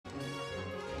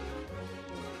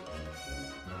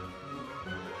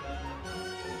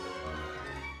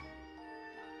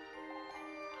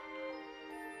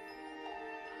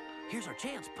Here's our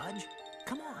chance, Pudge.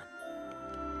 Come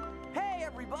on. Hey,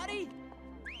 everybody!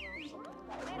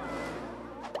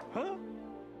 Huh?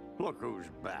 Look who's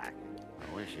back.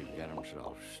 I wish he'd get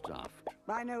himself stuffed.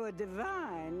 I know a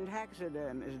divine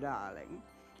taxidermist, darling.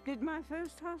 Did my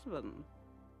first husband.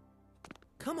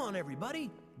 Come on,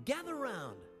 everybody. Gather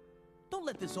round. Don't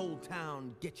let this old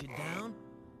town get you down.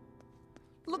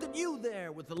 Look at you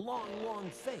there with the long, long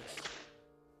face.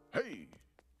 Hey,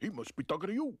 he must be talking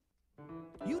to you.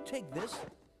 You take this,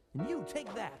 and you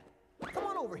take that. Come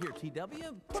on over here,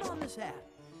 TW. Put on this hat.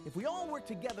 If we all work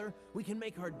together, we can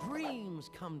make our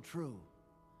dreams come true.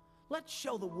 Let's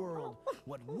show the world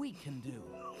what we can do.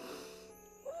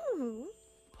 Ooh.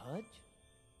 Pudge?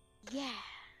 Yeah.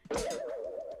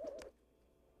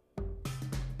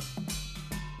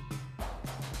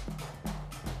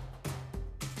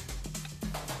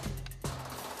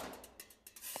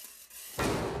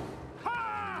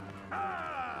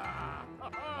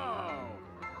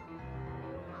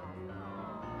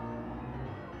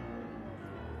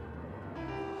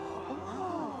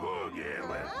 Boogie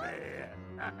with me.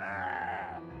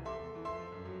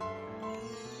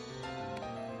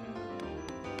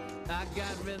 I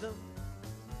got rhythm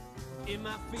in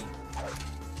my feet.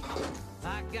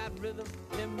 I got rhythm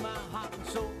in my heart and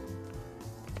soul.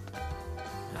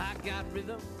 I got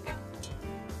rhythm,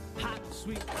 hot and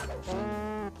sweet.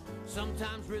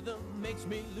 Sometimes rhythm makes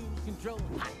me lose control.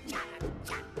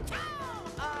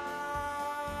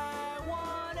 I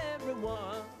want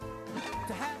everyone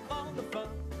to have all the fun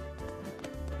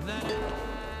that I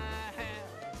have.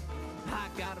 I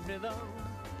got a rhythm.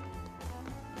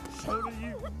 So do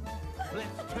you.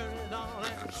 Let's turn it on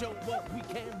and show what we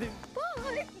can do.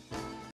 Bye.